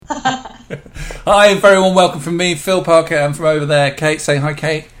Hi, very warm welcome from me, Phil Parker, and from over there, Kate. Say hi,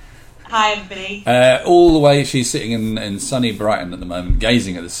 Kate. Hi, everybody. All the way, she's sitting in sunny Brighton at the moment,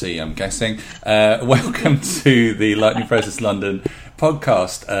 gazing at the sea, I'm guessing. Welcome to the Lightning Process London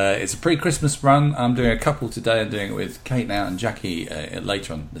podcast. It's a pre-Christmas run. I'm doing a couple today. I'm doing it with Kate now and Jackie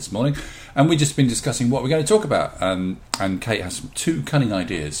later on this morning. And we've just been discussing what we're going to talk about. And Kate has two cunning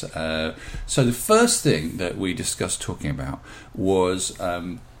ideas. So the first thing that we discussed talking about was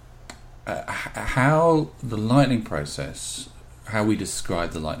how the lightning process, how we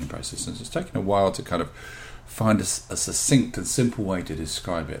describe the lightning process. And it's taken a while to kind of find a succinct and simple way to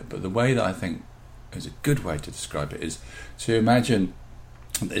describe it. But the way that I think is a good way to describe it is to imagine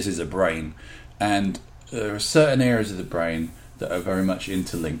this is a brain, and there are certain areas of the brain that are very much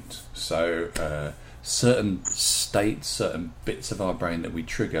interlinked. So certain states, certain bits of our brain that we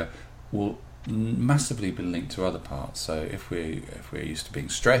trigger will massively be linked to other parts. So if we're used to being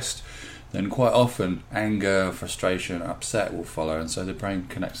stressed, then quite often anger, frustration, upset will follow, and so the brain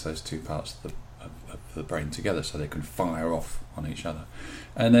connects those two parts of the brain together so they can fire off on each other.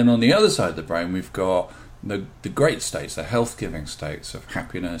 And then on the other side of the brain, we've got the great states, the health-giving states of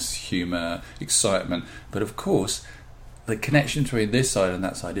happiness, humour, excitement. But of course, the connection between this side and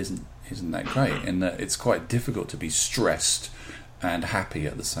that side isn't that great, in that it's quite difficult to be stressed and happy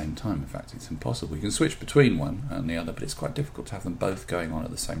at the same time. In fact, it's impossible. You can switch between one and the other, but it's quite difficult to have them both going on at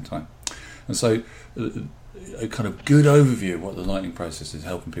the same time. And so a kind of good overview of what the lightning process is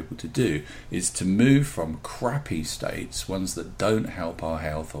helping people to do is to move from crappy states, ones that don't help our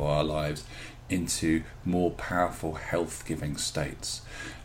health or our lives, into more powerful health-giving states.